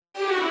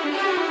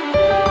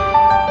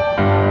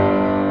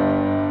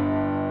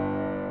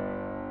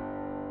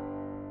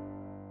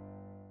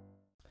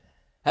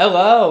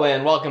Hello,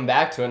 and welcome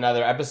back to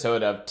another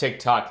episode of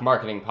TikTok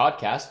Marketing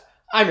Podcast.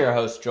 I'm your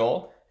host,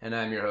 Joel. And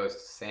I'm your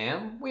host,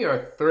 Sam. We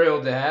are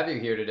thrilled to have you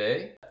here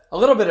today. A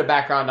little bit of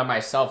background on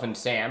myself and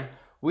Sam.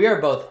 We are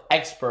both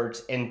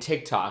experts in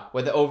TikTok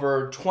with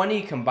over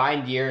 20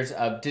 combined years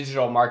of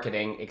digital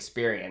marketing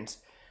experience.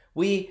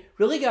 We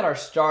really got our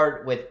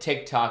start with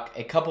TikTok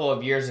a couple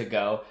of years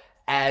ago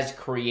as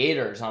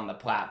creators on the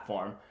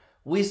platform.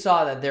 We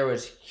saw that there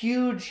was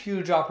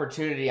huge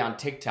opportunity on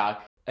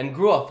TikTok and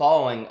grew a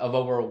following of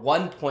over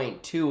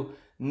 1.2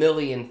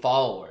 million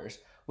followers.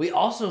 We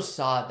also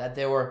saw that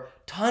there were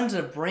tons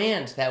of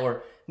brands that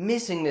were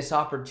missing this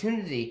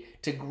opportunity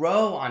to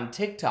grow on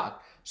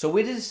TikTok. So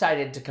we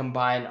decided to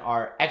combine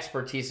our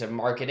expertise of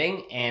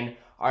marketing and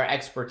our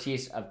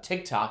expertise of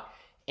TikTok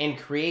and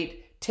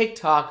create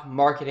TikTok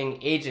Marketing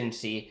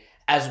Agency,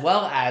 as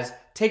well as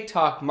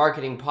TikTok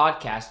Marketing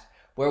Podcast,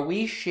 where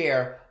we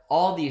share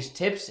all these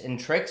tips and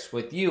tricks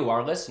with you,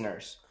 our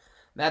listeners.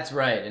 That's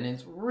right, and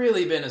it's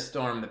really been a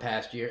storm the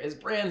past year as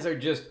brands are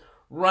just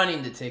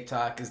running to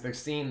TikTok as they're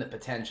seeing the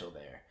potential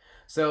there.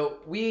 So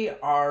we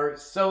are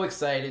so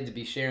excited to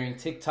be sharing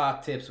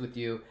TikTok tips with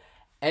you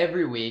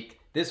every week.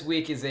 This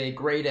week is a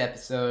great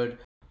episode.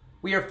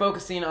 We are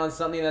focusing on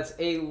something that's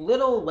a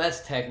little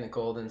less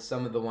technical than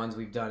some of the ones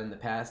we've done in the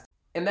past,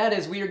 and that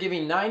is we are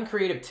giving 9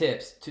 creative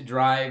tips to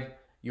drive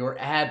your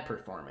ad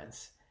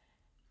performance.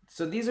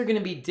 So these are going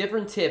to be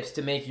different tips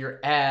to make your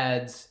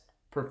ads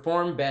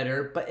perform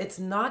better, but it's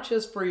not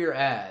just for your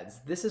ads.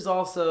 This is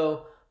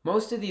also,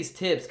 most of these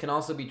tips can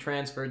also be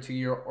transferred to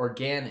your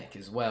organic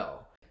as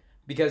well.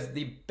 Because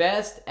the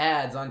best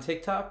ads on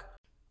TikTok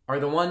are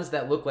the ones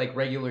that look like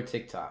regular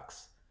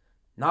TikToks,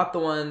 not the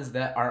ones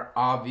that are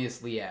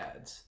obviously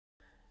ads.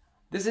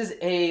 This is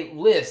a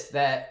list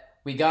that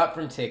we got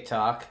from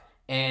TikTok,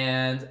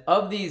 and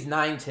of these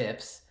 9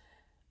 tips,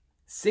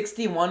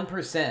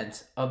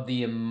 61% of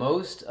the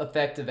most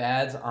effective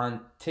ads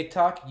on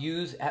TikTok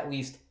use at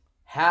least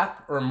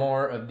half or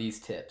more of these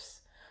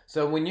tips.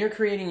 So when you're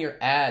creating your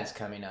ads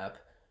coming up,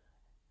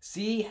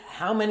 see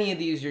how many of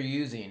these you're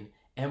using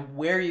and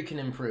where you can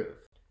improve.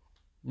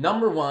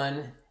 Number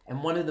 1,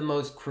 and one of the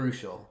most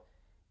crucial,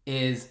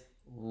 is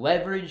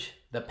leverage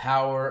the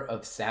power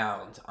of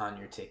sound on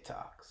your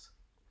TikToks.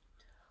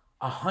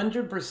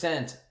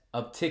 100%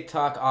 of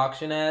TikTok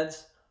auction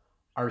ads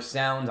are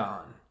sound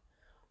on.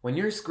 When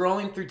you're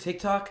scrolling through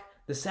TikTok,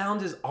 the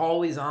sound is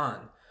always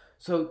on.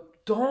 So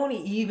don't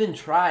even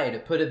try to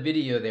put a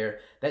video there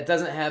that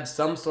doesn't have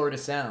some sort of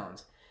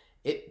sound.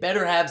 It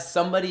better have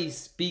somebody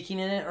speaking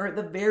in it, or at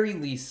the very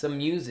least some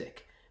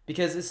music.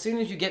 Because as soon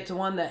as you get to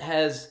one that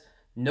has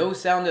no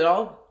sound at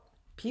all,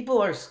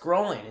 people are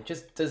scrolling. It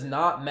just does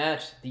not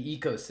match the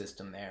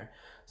ecosystem there.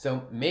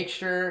 So make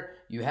sure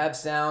you have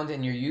sound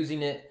and you're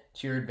using it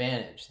to your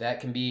advantage.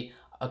 That can be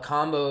a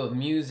combo of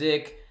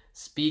music,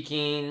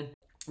 speaking.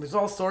 There's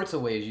all sorts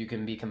of ways you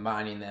can be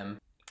combining them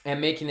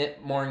and making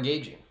it more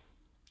engaging.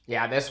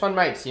 Yeah, this one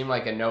might seem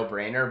like a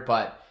no-brainer,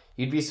 but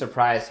you'd be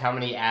surprised how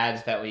many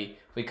ads that we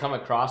come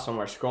across when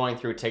we're scrolling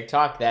through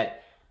TikTok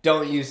that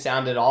don't use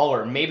sound at all,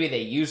 or maybe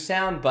they use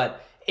sound,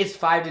 but it's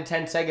 5 to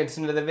 10 seconds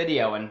into the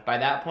video, and by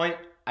that point,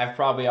 I've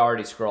probably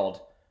already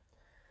scrolled.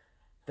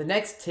 The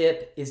next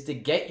tip is to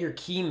get your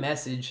key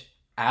message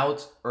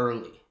out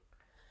early.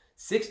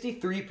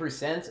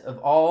 63% of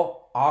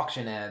all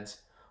auction ads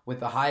with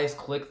the highest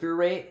click-through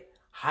rate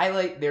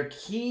highlight their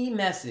key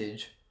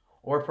message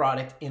or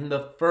product in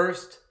the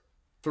first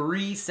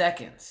 3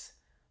 seconds.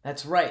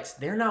 That's right.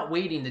 They're not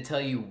waiting to tell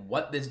you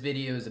what this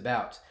video is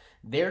about.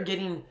 They're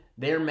getting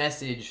their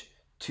message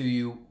to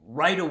you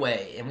right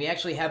away. And we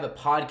actually have a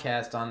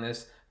podcast on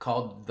this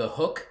called The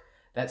Hook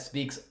that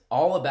speaks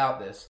all about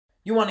this.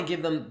 You want to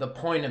give them the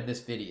point of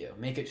this video.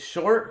 Make it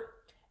short,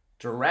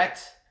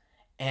 direct,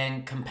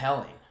 and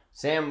compelling.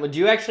 Sam, would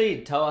you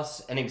actually tell us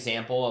an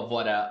example of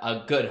what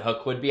a good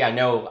hook would be? I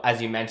know,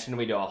 as you mentioned,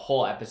 we do a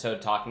whole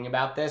episode talking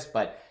about this,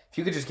 but if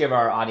you could just give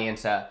our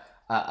audience a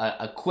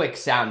quick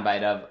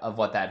soundbite of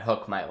what that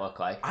hook might look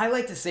like. I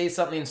like to say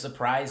something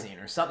surprising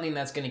or something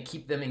that's going to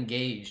keep them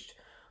engaged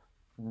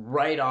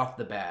right off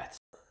the bat.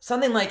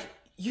 Something like,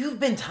 you've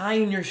been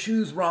tying your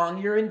shoes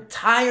wrong your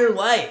entire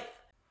life.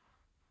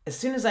 As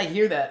soon as I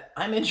hear that,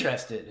 I'm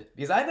interested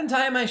because I've been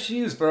tying my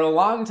shoes for a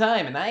long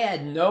time and I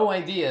had no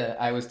idea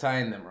I was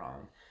tying them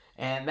wrong.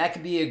 And that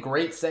could be a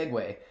great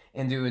segue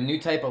into a new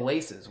type of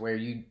laces where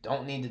you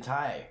don't need to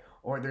tie,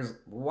 or there's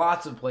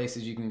lots of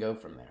places you can go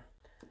from there.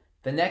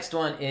 The next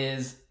one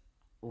is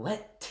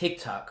let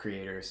TikTok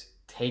creators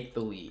take the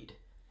lead.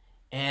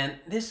 And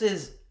this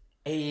is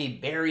a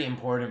very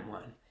important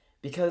one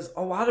because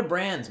a lot of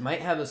brands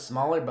might have a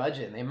smaller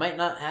budget and they might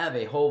not have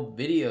a whole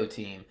video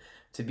team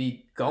to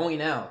be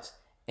going out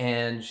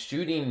and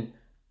shooting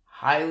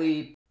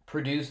highly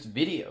produced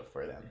video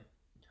for them.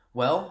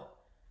 Well,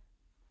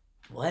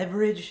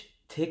 leverage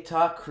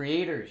TikTok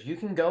creators. You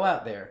can go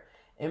out there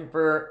and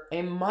for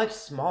a much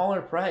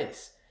smaller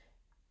price,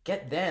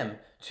 get them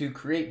to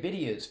create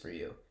videos for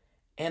you.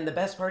 And the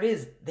best part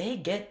is they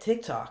get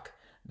TikTok.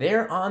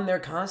 They're on there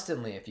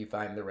constantly if you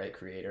find the right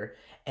creator,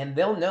 and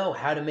they'll know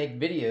how to make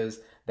videos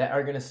that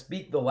are going to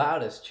speak the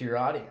loudest to your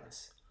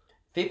audience.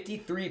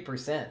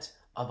 53%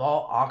 of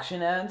all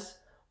auction ads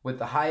with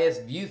the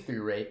highest view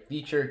through rate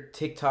feature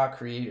TikTok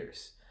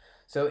creators.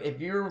 So if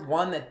you're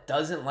one that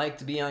doesn't like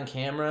to be on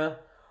camera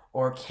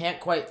or can't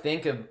quite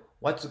think of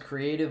what's a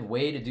creative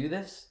way to do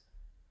this,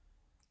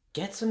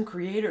 get some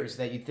creators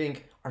that you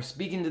think are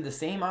speaking to the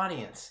same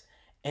audience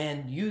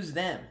and use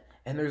them.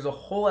 And there's a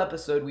whole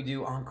episode we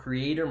do on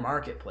Creator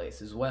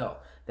Marketplace as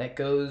well that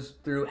goes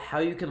through how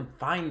you can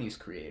find these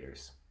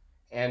creators.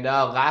 And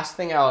last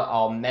thing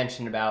I'll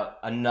mention about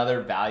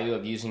another value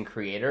of using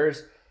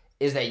creators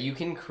is that you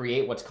can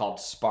create what's called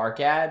Spark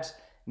ads,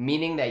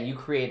 meaning that you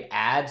create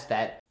ads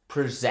that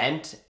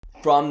present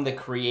from the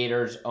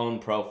creator's own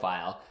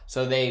profile.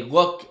 So they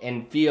look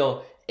and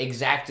feel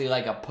exactly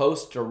like a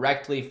post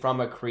directly from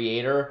a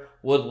creator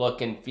would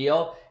look and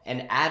feel.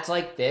 And ads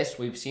like this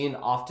we've seen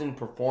often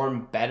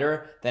perform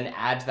better than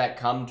ads that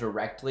come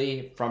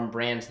directly from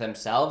brands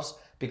themselves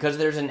because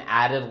there's an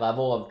added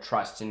level of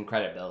trust and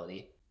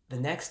credibility. The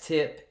next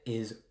tip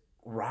is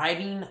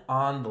riding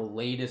on the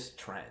latest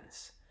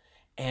trends.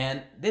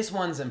 And this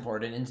one's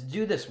important. And to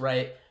do this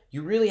right,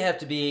 you really have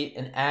to be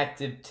an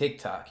active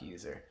TikTok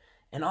user.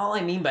 And all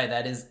I mean by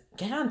that is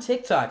get on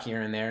TikTok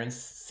here and there and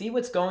see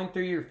what's going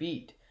through your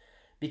feed.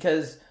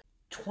 Because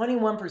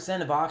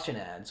 21% of auction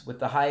ads with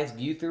the highest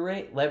view through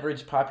rate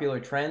leverage popular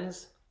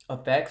trends,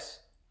 effects,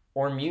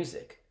 or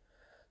music.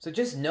 So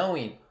just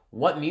knowing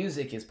what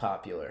music is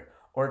popular,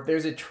 or if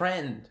there's a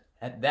trend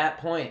at that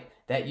point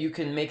that you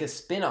can make a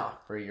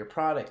spin-off for your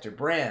product or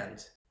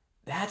brand,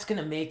 that's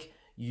going to make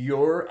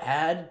your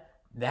ad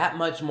that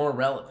much more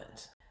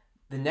relevant.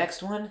 The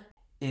next one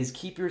is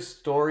keep your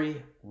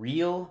story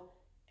real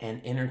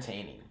and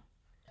entertaining.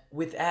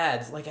 With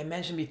ads, like I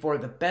mentioned before,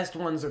 the best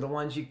ones are the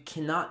ones you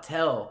cannot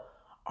tell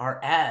are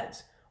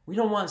ads. We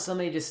don't want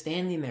somebody just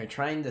standing there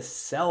trying to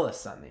sell us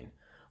something.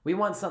 We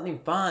want something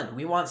fun.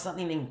 We want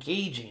something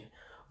engaging.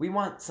 We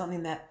want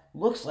something that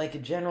looks like a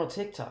general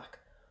TikTok.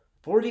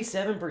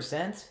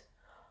 47%,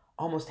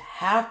 almost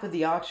half of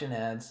the auction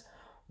ads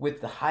with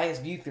the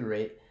highest view through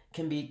rate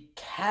can be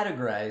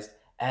categorized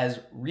as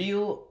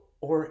real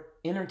or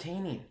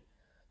entertaining.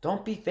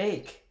 Don't be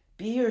fake.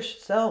 Be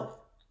yourself.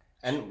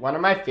 And one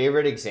of my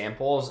favorite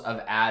examples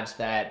of ads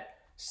that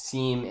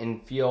seem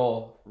and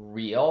feel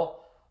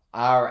real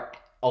are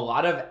a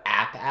lot of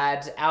app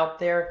ads out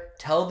there.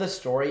 Tell the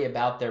story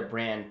about their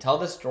brand, tell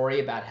the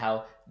story about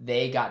how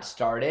they got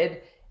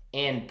started,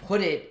 and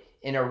put it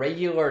in a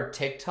regular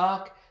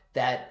TikTok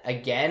that,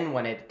 again,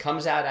 when it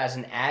comes out as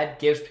an ad,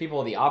 gives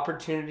people the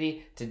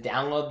opportunity to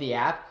download the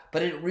app.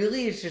 But it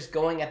really is just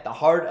going at the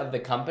heart of the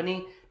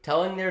company,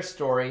 telling their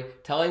story,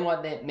 telling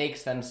what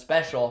makes them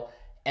special.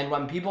 And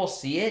when people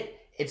see it,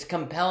 it's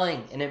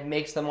compelling and it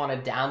makes them want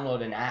to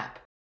download an app.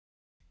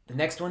 The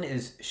next one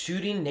is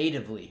shooting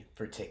natively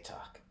for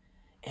TikTok.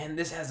 And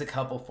this has a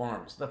couple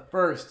forms. The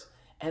first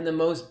and the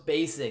most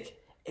basic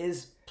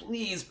is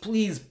please,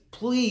 please,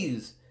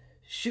 please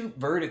shoot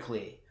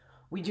vertically.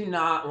 We do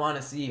not want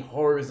to see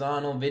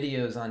horizontal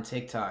videos on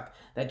TikTok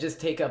that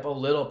just take up a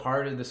little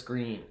part of the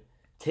screen.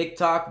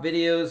 TikTok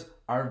videos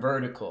are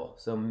vertical,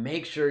 so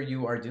make sure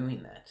you are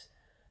doing that.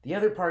 The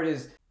other part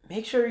is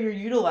make sure you're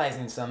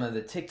utilizing some of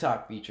the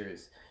TikTok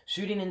features.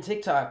 Shooting in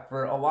TikTok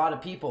for a lot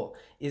of people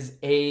is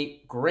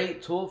a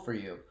great tool for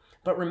you.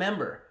 But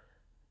remember,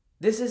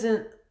 this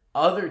isn't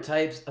other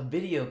types of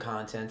video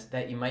content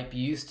that you might be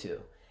used to.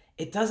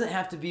 It doesn't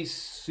have to be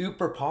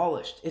super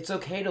polished. It's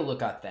okay to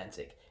look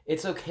authentic.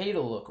 It's okay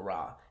to look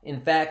raw.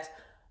 In fact,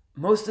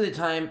 most of the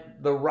time,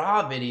 the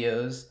raw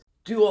videos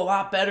do a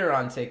lot better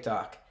on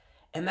TikTok.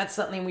 And that's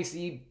something we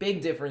see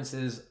big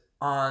differences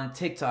on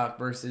TikTok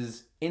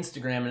versus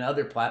Instagram and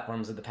other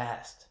platforms of the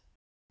past.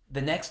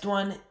 The next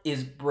one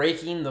is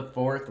breaking the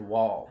fourth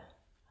wall.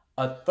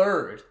 A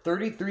third,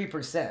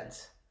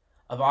 33%,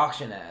 of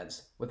auction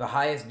ads with the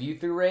highest view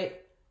through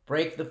rate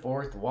break the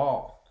fourth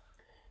wall.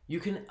 You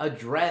can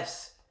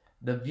address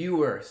the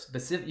viewer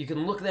specific, you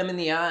can look them in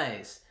the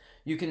eyes,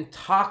 you can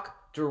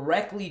talk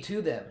directly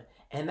to them,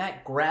 and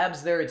that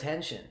grabs their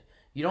attention.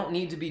 You don't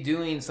need to be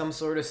doing some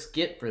sort of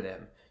skit for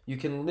them. You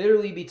can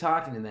literally be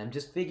talking to them.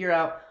 Just figure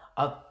out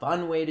a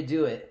fun way to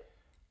do it,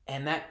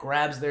 and that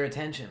grabs their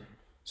attention.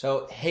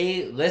 So,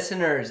 hey,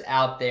 listeners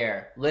out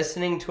there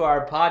listening to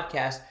our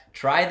podcast,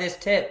 try this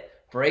tip.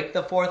 Break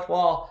the fourth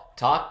wall.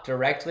 Talk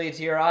directly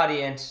to your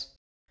audience.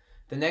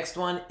 The next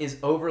one is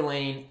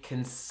overlaying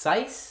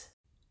concise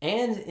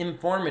and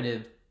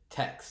informative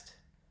text.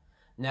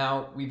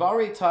 Now, we've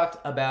already talked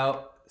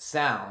about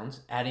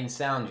sounds, adding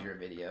sound to your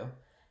video.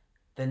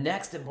 The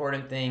next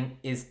important thing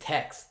is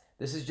text.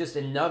 This is just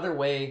another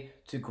way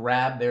to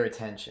grab their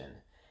attention.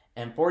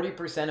 And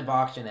 40% of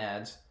auction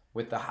ads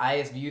with the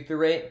highest view through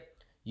rate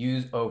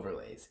use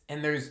overlays.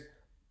 And there's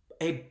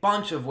a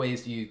bunch of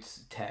ways to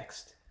use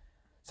text.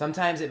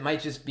 Sometimes it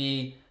might just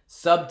be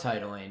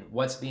subtitling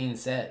what's being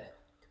said.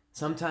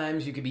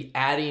 Sometimes you could be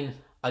adding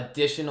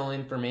additional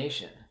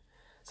information.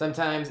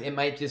 Sometimes it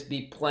might just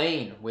be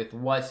playing with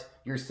what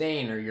you're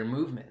saying or your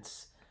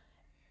movements.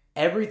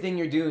 Everything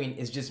you're doing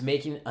is just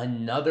making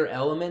another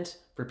element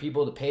for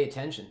people to pay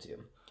attention to.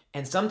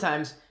 And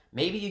sometimes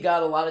maybe you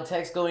got a lot of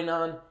text going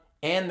on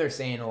and they're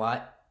saying a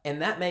lot,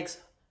 and that makes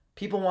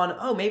people want,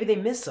 oh, maybe they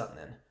missed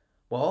something.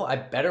 Well, I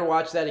better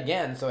watch that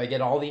again so I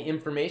get all the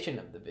information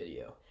of the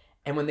video.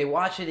 And when they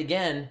watch it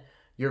again,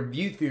 your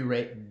view through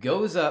rate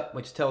goes up,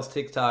 which tells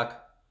TikTok,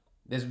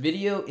 this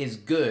video is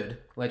good.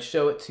 Let's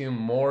show it to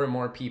more and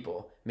more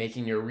people,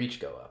 making your reach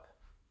go up.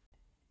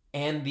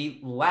 And the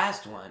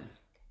last one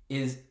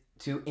is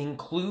to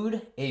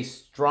include a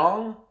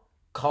strong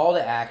call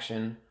to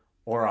action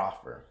or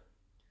offer.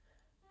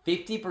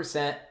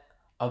 50%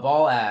 of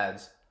all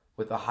ads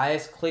with the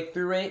highest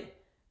click-through rate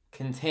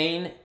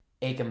contain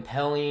a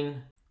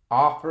compelling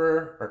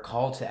offer or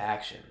call to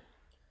action.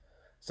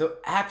 So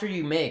after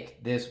you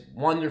make this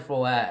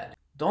wonderful ad,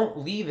 don't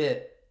leave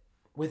it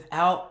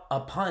without a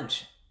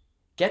punch.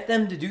 Get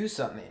them to do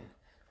something.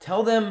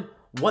 Tell them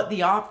what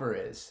the offer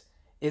is.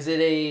 Is it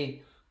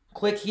a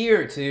click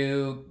here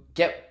to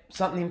get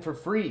something for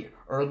free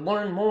or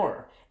learn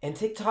more? And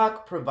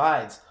TikTok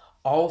provides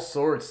all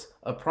sorts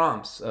of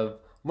prompts of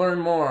learn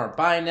more,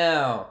 buy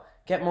now,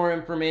 get more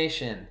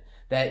information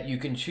that you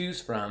can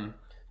choose from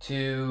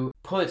to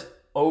put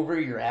over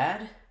your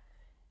ad,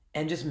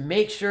 and just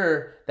make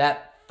sure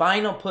that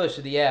final push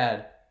of the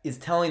ad is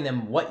telling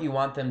them what you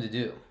want them to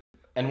do.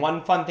 And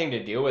one fun thing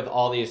to do with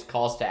all these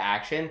calls to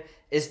action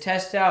is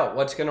test out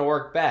what's going to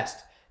work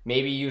best.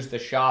 Maybe use the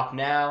shop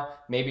now,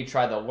 maybe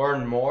try the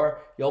learn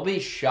more. You'll be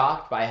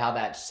shocked by how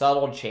that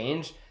subtle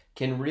change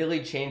can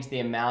really change the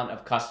amount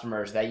of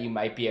customers that you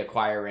might be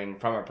acquiring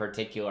from a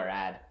particular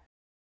ad.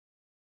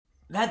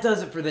 That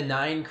does it for the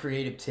 9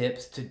 creative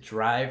tips to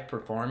drive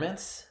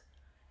performance.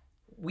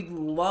 We'd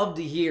love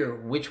to hear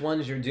which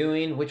ones you're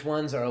doing, which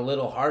ones are a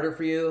little harder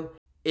for you.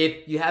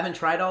 If you haven't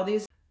tried all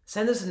these,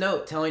 send us a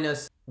note telling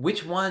us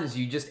which ones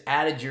you just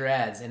added to your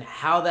ads and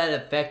how that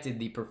affected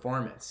the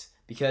performance,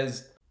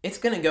 because it's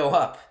going to go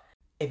up.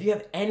 If you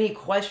have any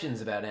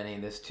questions about any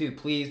of this too,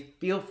 please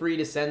feel free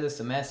to send us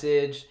a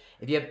message.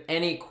 If you have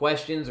any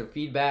questions or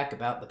feedback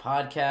about the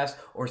podcast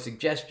or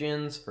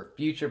suggestions for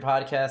future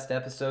podcast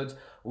episodes,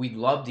 we'd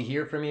love to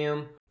hear from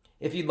you.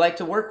 If you'd like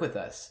to work with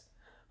us,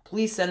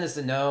 please send us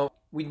a note.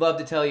 We'd love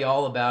to tell you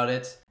all about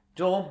it.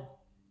 Joel,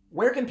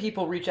 where can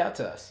people reach out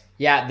to us?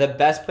 Yeah, the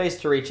best place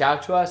to reach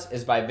out to us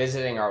is by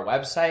visiting our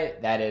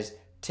website. That is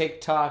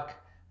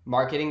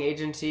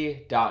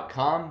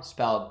TikTokMarketingAgency.com,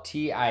 spelled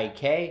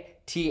TIKTALK,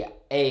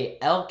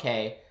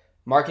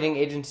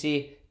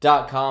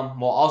 marketingagency.com.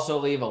 We'll also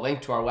leave a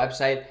link to our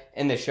website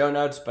in the show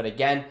notes. But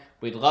again,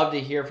 we'd love to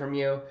hear from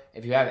you.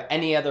 If you have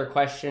any other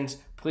questions,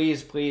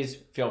 please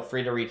feel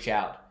free to reach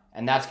out.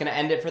 And that's going to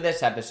end it for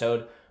this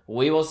episode.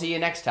 We will see you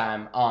next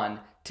time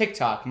on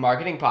TikTok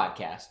Marketing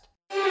Podcast.